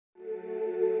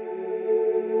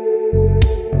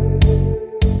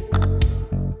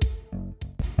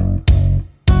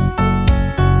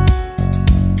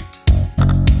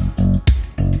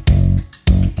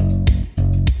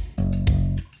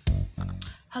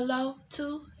hello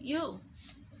to you.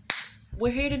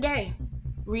 We're here today.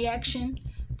 Reaction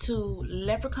to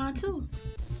Leprechaun 2.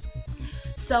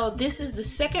 So this is the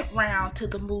second round to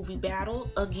the movie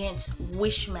battle against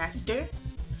Wishmaster.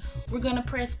 We're going to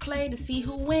press play to see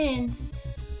who wins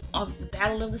of the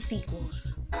battle of the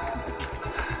sequels.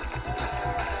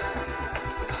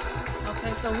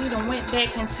 Okay, so we done went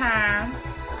back in time.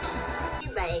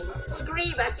 You may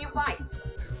scream as you might.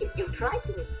 If you try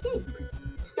to escape,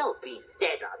 you'll be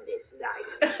dead on this night.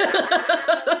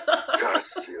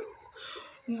 Curse you.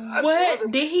 What?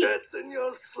 Did he? Dead than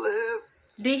your slave.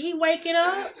 Did he wake it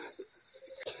up?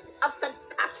 Of St.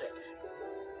 Patrick.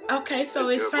 Okay, so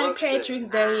it's St. Patrick's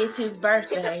Day. It's his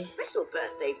birthday. It's a special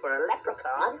birthday for a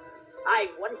leprechaun. I'm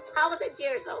 1,000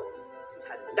 years old.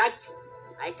 Tonight,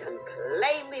 I can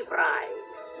claim me bride.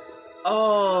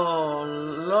 Oh,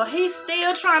 Lord. He's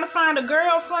still trying to find a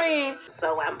girlfriend.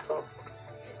 So ample.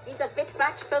 She's a bit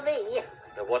much for me.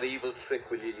 Now, what evil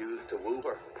trick will you use to woo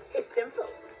her? It's simple.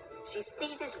 She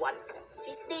sneezes once.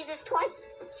 She sneezes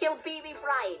twice. She'll be me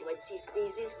bride when she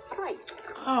sneezes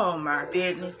thrice. Oh, my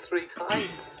goodness. 3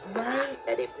 times. Right?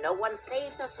 And if no one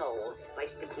saves a soul by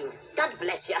speaking, God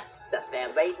bless you, the fair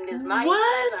maiden is mine.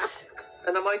 What?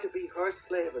 And am I to be her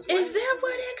slave as well? Is that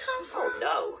where that come from? Oh,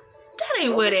 no. That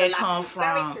ain't where that come from.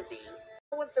 Married to me,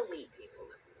 with the wee people.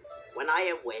 When I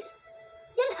am wed,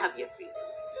 you'll have your freedom.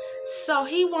 So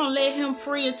he won't let him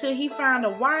free until he find a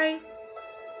wife?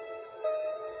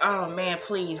 Oh, man,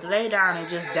 please, lay down and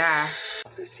just die.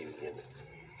 This union.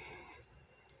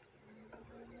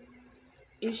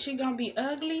 Is she gonna be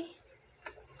ugly?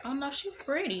 Oh, no, she's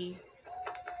pretty.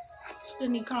 She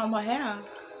didn't even comb her hair.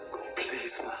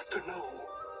 Please, Master, no.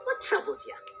 What troubles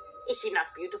you? Is she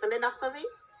not beautiful enough for me?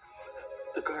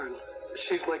 The girl,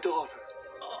 she's my daughter.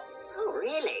 Oh,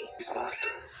 really? Please,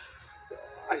 Master.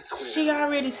 I swear. She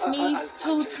already sneezed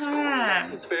 2 times.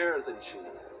 She's fairer than she.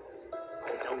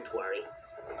 Oh, don't worry.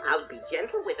 I'll be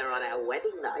gentle with her on our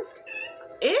wedding night.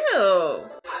 Ew.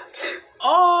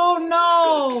 Oh,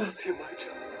 no. God bless you, my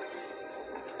child.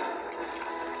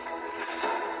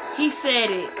 He said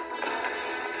it.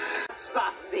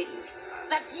 Spot me,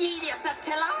 the genius of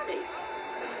Killarney.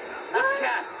 A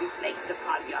curse be placed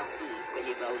upon your seed,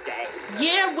 William O'Day.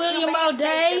 Yeah, William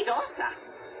O'Day. Daughter,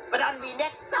 but on me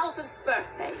next 1000th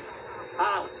birthday,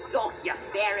 I'll stalk your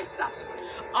fairest offspring.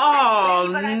 Oh,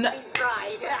 no.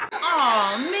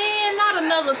 Oh, man, not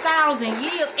another 1,000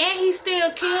 years. And he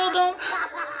still killed him.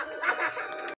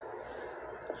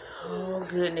 Oh,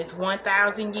 goodness.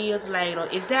 1,000 years later.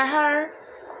 Is that her?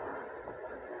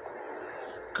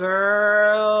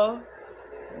 Girl,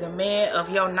 the man of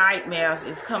your nightmares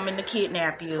is coming to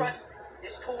kidnap you. A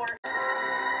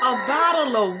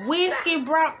bottle of whiskey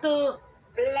brought the...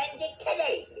 Blended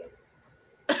Canadian.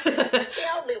 The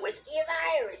only whiskey is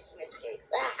Irish whiskey.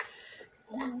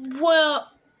 Well,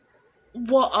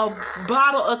 a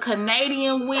bottle of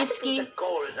Canadian whiskey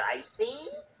Gold, I see.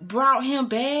 brought him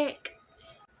back.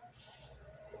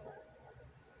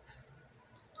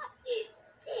 What is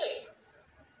this?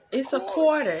 It's a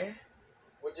quarter.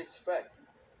 What'd you expect?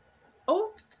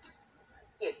 Oh,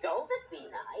 Your gold would be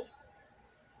nice.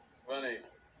 Funny.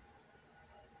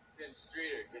 Tim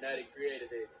Streeter, United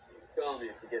Creative Agency. Call me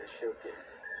if you get a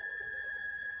showcase.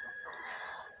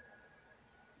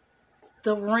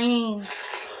 the ring.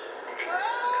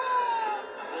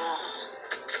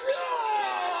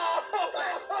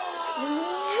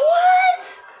 What?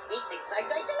 He thinks I'm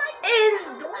going to like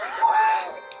And what?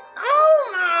 Oh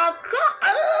my God!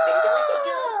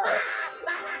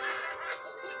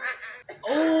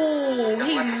 Oh,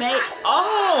 he made.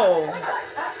 Oh.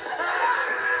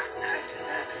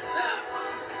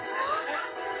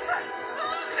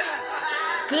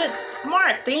 Good,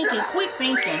 smart thinking, quick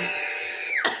thinking.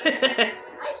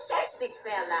 I've searched this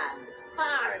fair land,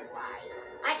 far and wide.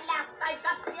 At last I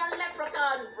got me a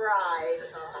leprechaun bride.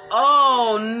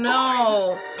 Oh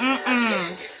no.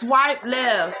 Swipe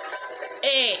left.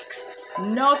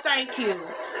 X. No thank you.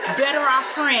 Better off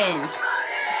friends.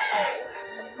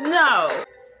 No.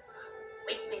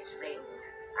 With this ring,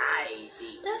 I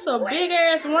be. That's a big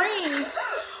ass ring.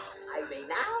 I may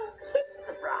now kiss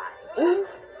the bride. Ooh.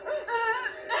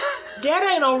 That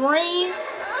ain't a ring.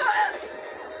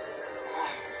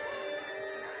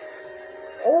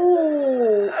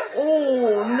 Oh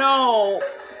no.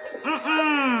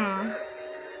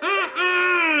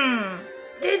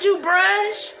 Did you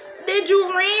brush? Did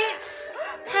you rinse?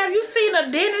 Have you seen a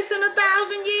dentist in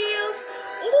 1,000 years?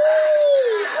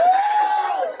 Ooh.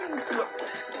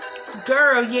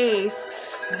 Girl, yes.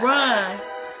 Run.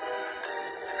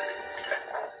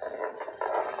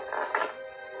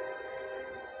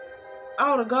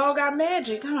 Oh, the gold got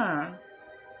magic, huh?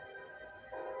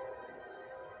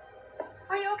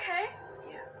 okay?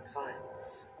 Yeah, I'm fine.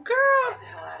 Girl, Get the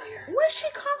hell out of here. where'd she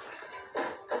come from?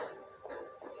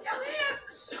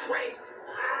 She's crazy.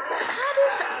 How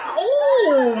does...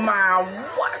 Oh, my...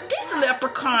 What? This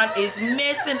leprechaun is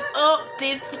messing up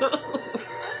this dude.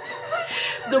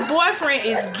 The boyfriend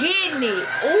is getting it.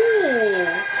 Ooh.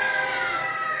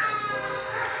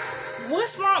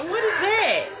 What's wrong? What is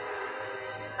that?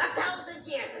 1,000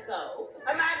 years ago,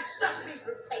 a man stopped me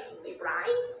from taking me bride.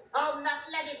 I'll not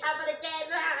let it happen again.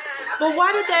 But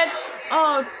why did that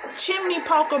chimney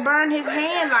poker burn his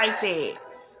hand like that?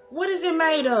 What is it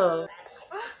made of?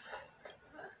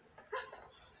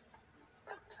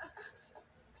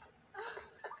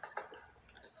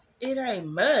 It ain't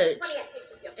much.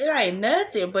 It ain't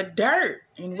nothing but dirt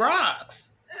and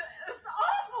rocks. It's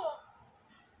awful.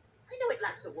 I know it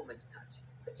lacks a woman's touch,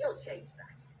 but you'll change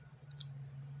that.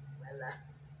 Well,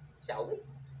 shall we?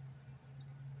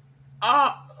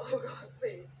 Oh, God,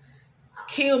 please.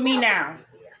 kill me now.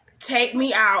 Take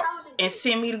me out and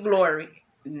send me to glory.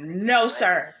 No,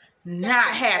 sir. Not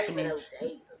happening.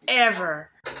 Ever.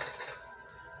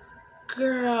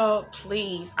 Girl,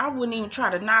 please. I wouldn't even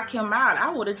try to knock him out.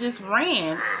 I would have just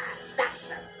ran. That's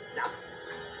the stuff.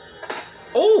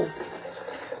 Oh.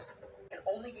 Can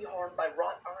only be harmed by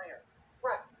wrought iron.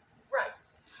 Right.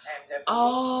 And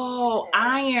Oh,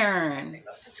 iron. they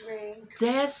love to drink.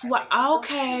 That's what.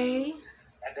 Okay.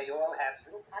 And they all have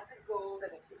little pots of gold,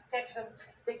 and if you catch them,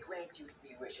 they grant you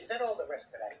 3 wishes, and all the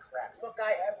rest of that crap. Look, I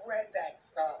have read that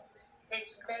stuff.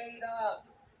 It's made up.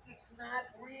 It's not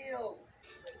real.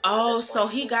 Oh, so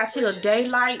he got till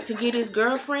daylight to get his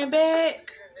girlfriend back? I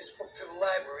returned this book to the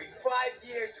library 5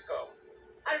 years ago.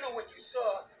 I don't know what you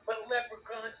saw, but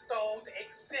leprechauns don't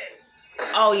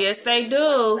exist. Oh, yes, they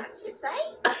do. What you say?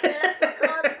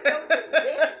 Leprechauns don't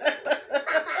exist?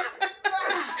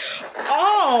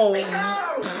 Oh.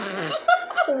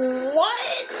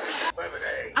 What?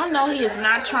 I know he is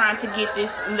not trying to get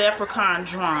this leprechaun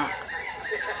drunk.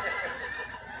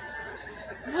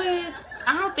 What?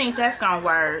 I don't think that's gonna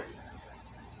work.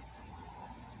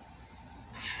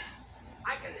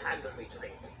 I can handle me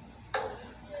drink.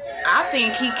 I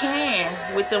think he can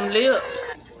with them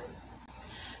lips.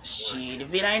 Shit,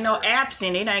 if it ain't no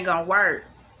absinthe, it ain't gonna work.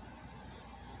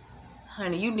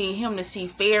 Honey, you need him to see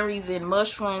fairies and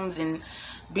mushrooms and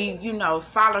be,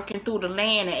 frolicking through the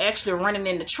land and actually running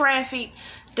into traffic.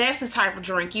 That's the type of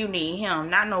drink you need him,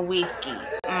 not no whiskey.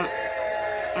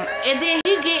 And then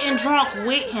he getting drunk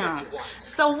with him.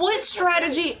 So what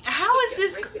strategy? How is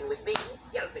this?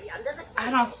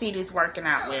 I don't see this working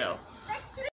out well.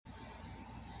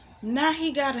 Now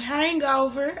he got a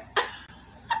hangover.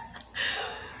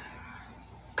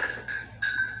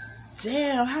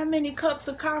 Damn, how many cups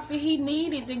of coffee he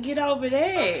needed to get over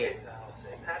that?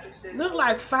 Look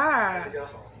like 5.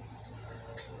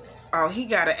 Oh, he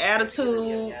got an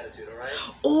attitude.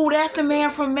 Oh, that's the man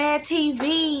from Mad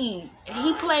TV.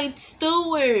 He played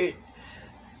Stewart.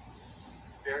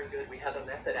 Very good. We have a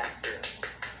method actor.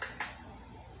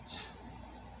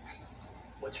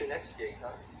 What's your next gig,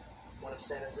 huh? One of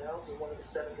Santa's elves or one of the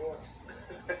 7 dwarfs?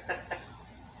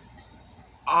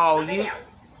 Oh, you...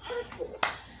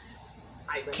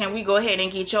 Can we go ahead and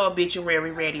get your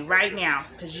obituary ready right now?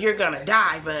 Because you're going to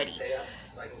die, buddy. Stay up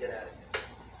so I can get at it.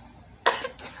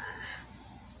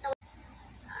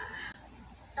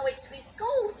 So it's sweet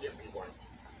gold you'll be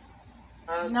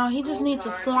wanting. No, he just needs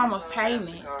a form of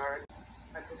payment. I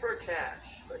prefer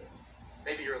cash, but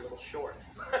maybe you're a little short.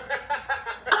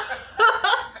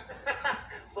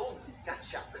 Boom,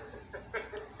 gotcha.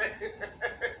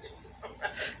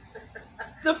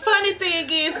 The funny thing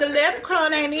is, the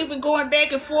leprechaun ain't even going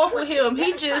back and forth with him.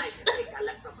 He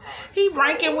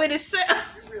ranking with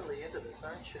himself. You're really into this,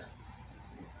 aren't you?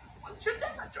 One should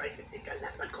never try to take a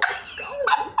leprechaun's gold.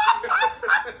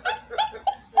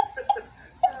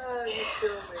 You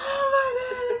kill me. Oh my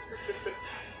God.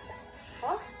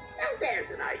 Huh? Now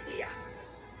there's an idea.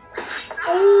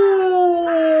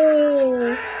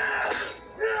 Ooh.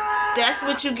 That's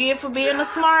what you get for being a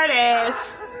smart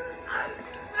ass.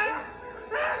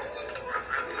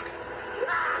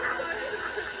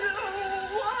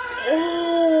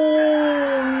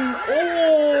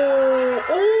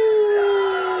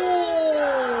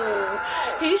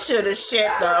 He should have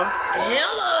shut the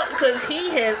hell up because he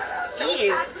is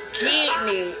getting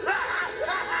it.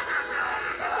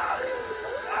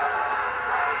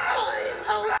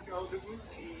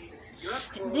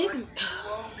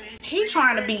 He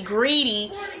trying to be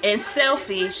greedy and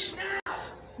selfish.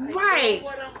 Right.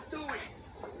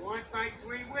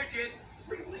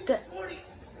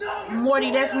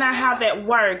 Morty, that's not how that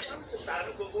works.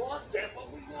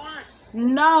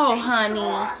 No, honey.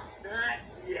 Not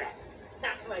yet.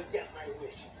 Not like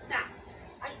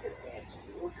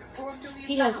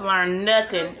He has learned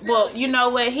nothing. Well, you know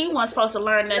what? He wasn't supposed to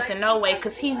learn nothing no way,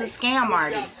 because he's a scam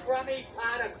artist.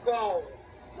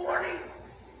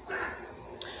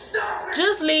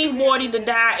 Just leave Morty to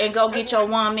die and go get your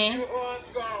woman.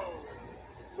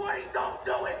 Morty, don't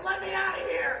do it. Let me out of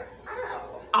here.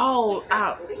 Oh,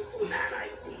 out.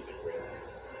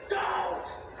 Don't.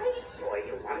 Are you sure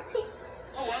you want it?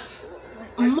 Oh, I'm sure.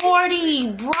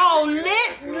 Morty, bro,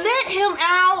 let him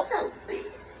out. So be it.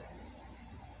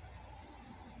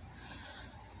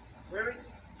 Where is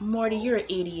it? Morty, you're an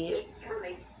idiot. It's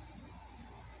coming.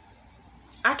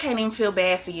 I can't even feel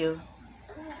bad for you.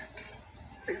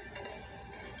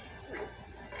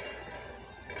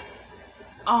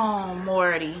 Oh,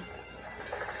 Morty.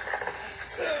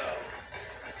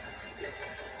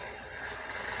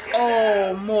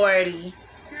 Oh, Morty.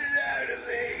 Get out of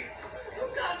me. You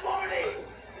got Morty.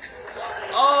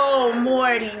 Oh,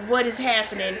 Morty, what is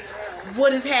happening?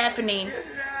 What is happening? Get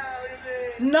out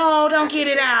of me. No, don't get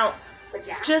it out.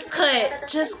 Just cut.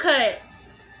 Just cut.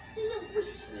 Do you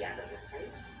wish me out of the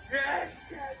safe? Yes,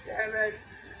 goddammit.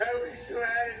 I wish you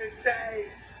out of the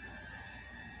safe.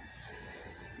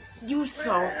 You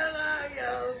so... Where the hell are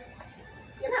you?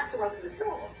 You'll have to open the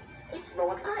door. It's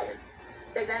raw tired.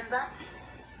 Remember?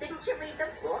 Didn't you read the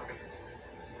book?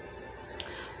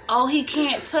 Oh, he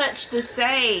can't touch the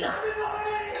save.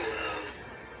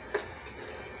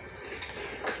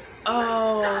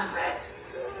 Oh.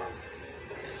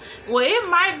 Well, it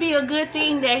might be a good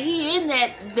thing that he in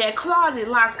that closet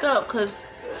locked up, because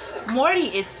Morty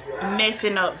is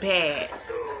messing up bad.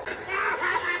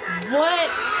 What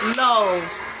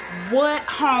Lowe's? What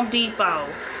Home Depot?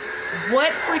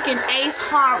 What freaking Ace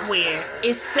Hardware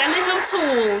is selling him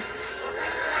tools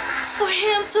for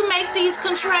him to make these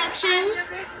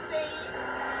contraptions?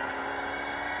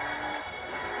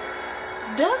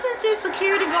 Doesn't this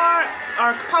security guard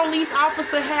or police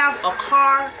officer have a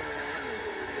car?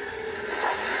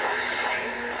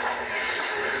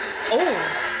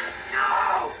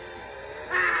 Oh.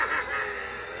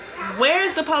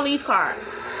 Where's the police car?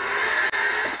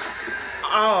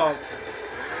 Oh.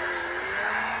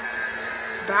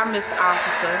 Bye, Mr.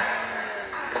 Officer.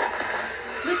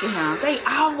 Look at him. They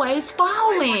always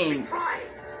falling.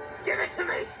 Give it to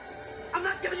me. I'm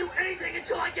not giving you anything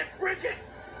until I get Bridget.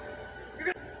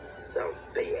 So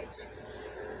be it.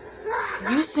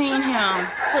 You seen him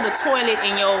put a toilet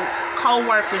in your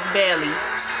co-worker's belly.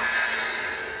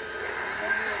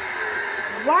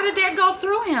 Why did that go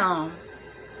through him?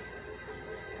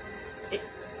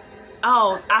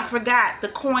 Oh, I forgot. The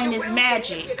coin is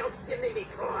magic. You don't give me the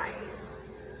coin.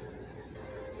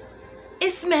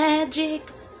 It's magic.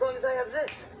 As long as I have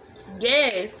this.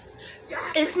 Yes.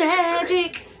 It's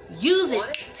magic. Use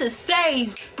it to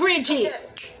save Bridget.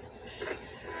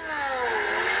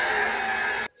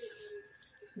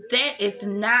 That is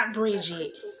not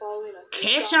Bridget.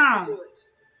 Catch on.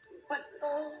 But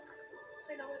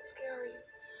I know it's scary.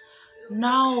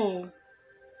 No.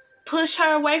 Push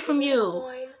her away from you.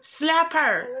 Slap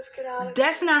her. Let's get out of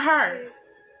That's not her.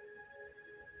 Please.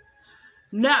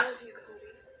 No. I love you,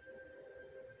 Cody.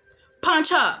 Punch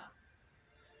her.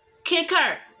 Kick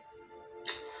her.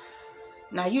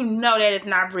 Now you know that it's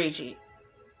not Bridget.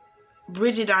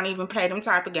 Bridget don't even play them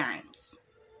type of games.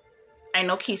 Ain't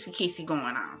no kissy going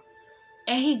on.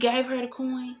 And he gave her the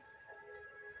coin.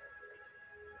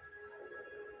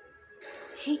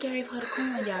 He gave her the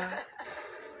coin, y'all.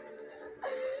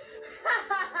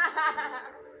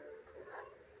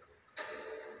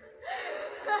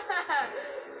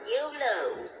 you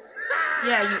lose.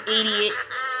 Yeah, you idiot.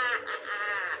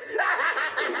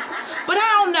 But I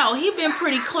don't know. He been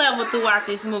pretty clever throughout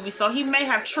this movie, so he may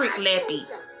have tricked Leppy.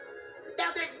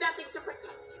 Now there's nothing to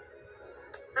protect.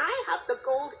 I have the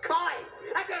gold coin,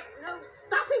 and there's no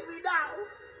stopping me now.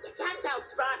 You can't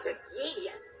outsmart a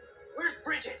genius. Where's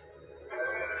Bridget?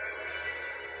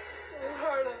 Don't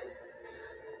hurt her.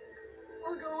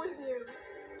 I'll go with you.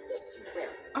 Yes, you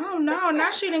will. Oh no,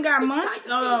 now she done got what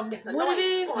it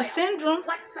is, the syndrome.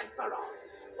 Once and for all.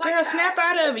 Girl, snap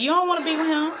out of it. You don't want to be with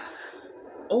him.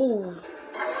 Oh.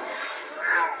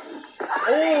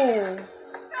 Oh.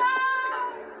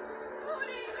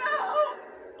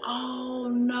 Oh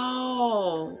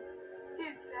no.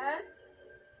 He's dead?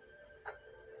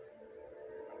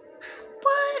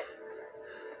 What?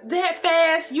 That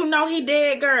fast? You know he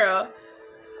dead, girl.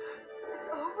 It's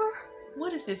over?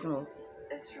 What is this movie?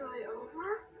 It's really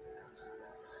over?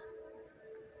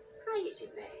 Cry as you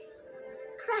may.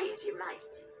 Cry as you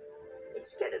might.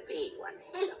 It's gonna be one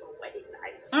hell of a wedding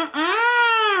night.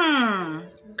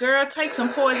 Girl, take some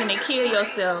poison and kill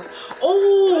yourself.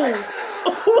 Oh.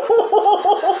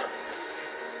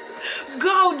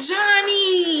 Go,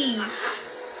 Johnny.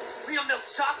 real milk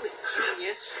chocolate,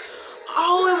 genius.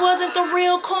 Oh, it wasn't the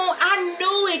real coon. I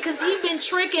knew it because he been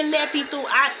tricking Leppy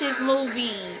throughout this movie.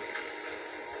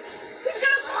 He's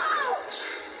gonna blow!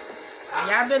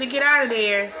 Y'all better get out of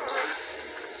there.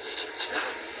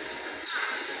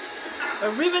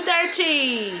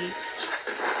 Arrivederci.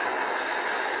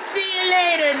 See you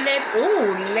later, Leppy.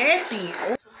 Ooh, Leppy.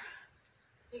 Ooh.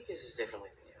 He kisses differently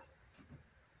than you.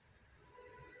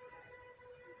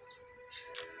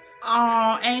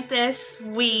 Oh, ain't that Fits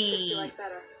sweet? you like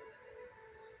better.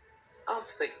 I'll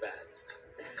think back.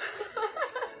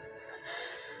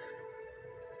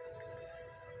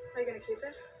 Are you gonna keep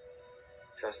it?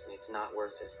 Trust me, it's not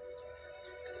worth it.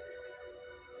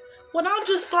 Well, don't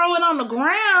just throw it on the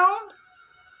ground.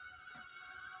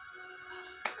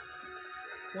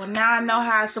 Well, now I know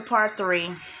how it's a part 3.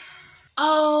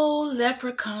 Oh,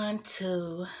 Leprechaun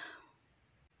 2.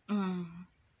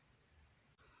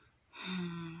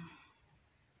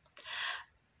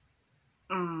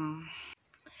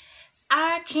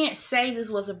 I can't say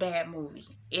this was a bad movie.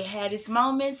 It had its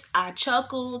moments. I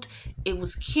chuckled. It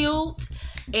was cute.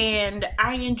 And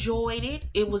I enjoyed it.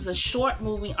 It was a short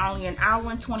movie, only an hour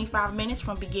and 25 minutes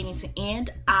from beginning to end.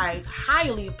 I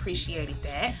highly appreciated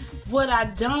that. What I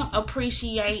don't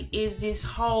appreciate is this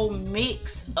whole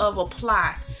mix of a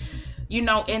plot. You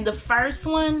know, in the first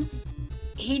one,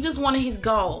 he just wanted his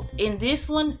gold. In this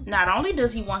one, not only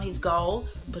does he want his gold,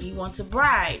 but he wants a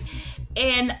bride.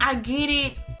 And I get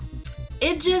it.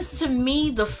 It just, to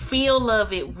me, the feel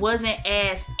of it wasn't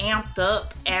as amped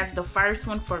up as the first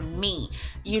one for me.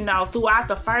 You know, throughout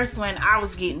the first one, I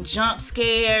was getting jump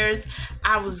scares.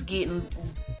 I was getting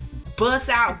bust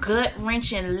out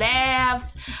gut-wrenching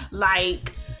laughs.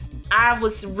 Like, I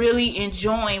was really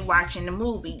enjoying watching the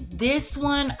movie. This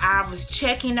one, I was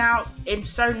checking out in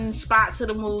certain spots of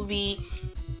the movie.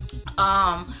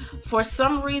 For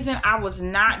some reason, I was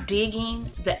not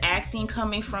digging the acting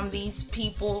coming from these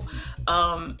people.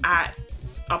 I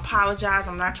apologize.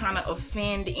 I'm not trying to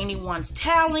offend anyone's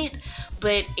talent,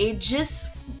 but it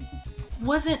just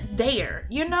wasn't there,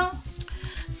 you know?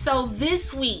 So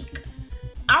this week,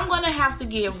 I'm going to have to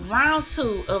give round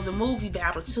 2 of the movie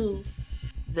battle to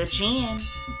the Djinn,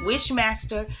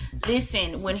 Wishmaster.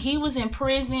 Listen, when he was in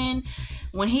prison,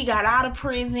 when he got out of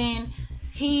prison,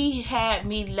 he had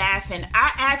me laughing.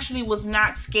 I actually was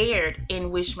not scared in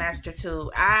Wishmaster 2.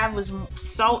 I was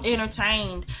so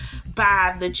entertained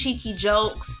by the cheeky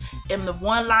jokes and the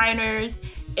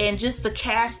one-liners and just the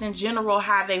cast in general,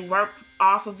 how they worked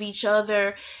off of each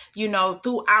other, you know,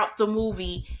 throughout the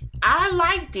movie. I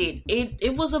liked it.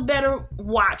 It was a better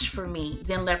watch for me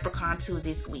than Leprechaun 2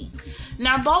 this week.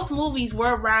 Now, both movies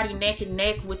were riding neck and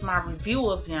neck with my review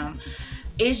of them.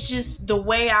 It's just the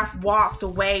way I've walked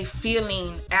away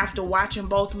feeling after watching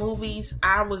both movies.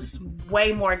 I was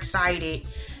way more excited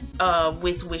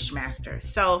with Wishmaster.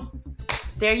 So,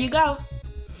 there you go.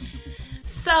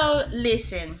 So,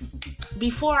 listen.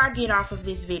 Before I get off of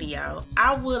this video,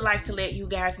 I would like to let you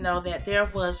guys know that there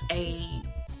was a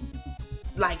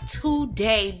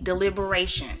 2-day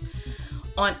deliberation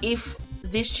on if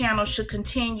this channel should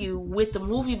continue with the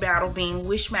movie battle being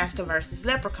Wishmaster versus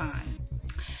Leprechaun.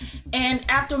 And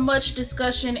after much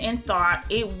discussion and thought,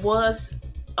 it was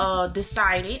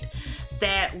decided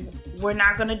that we're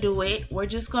not going to do it. We're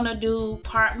just going to do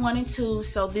part 1 and 2.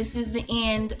 So this is the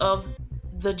end of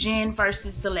the Djinn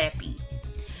versus the Leppy.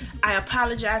 I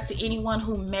apologize to anyone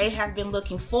who may have been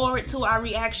looking forward to our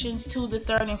reactions to the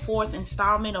 3rd and 4th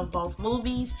installment of both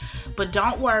movies. But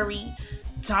don't worry.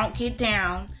 Don't get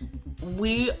down.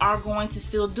 We are going to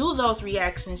still do those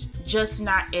reactions, just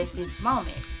not at this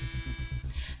moment.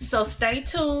 So stay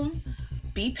tuned.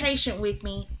 Be patient with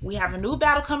me. We have a new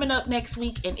battle coming up next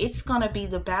week, and it's going to be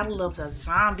the Battle of the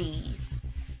Zombies.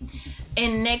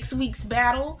 In next week's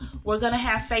battle, we're going to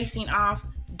have facing off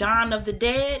Dawn of the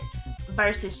Dead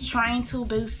versus Train to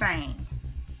Busan.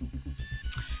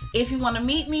 If you want to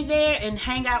meet me there and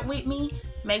hang out with me,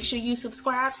 make sure you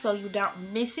subscribe so you don't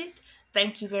miss it.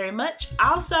 Thank you very much.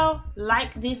 Also,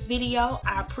 like this video.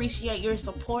 I appreciate your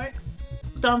support.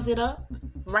 Thumbs it up.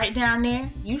 Right down there.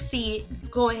 You see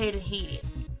it. Go ahead and hit it.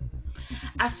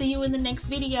 I'll see you in the next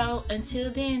video.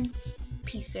 Until then,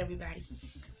 peace everybody.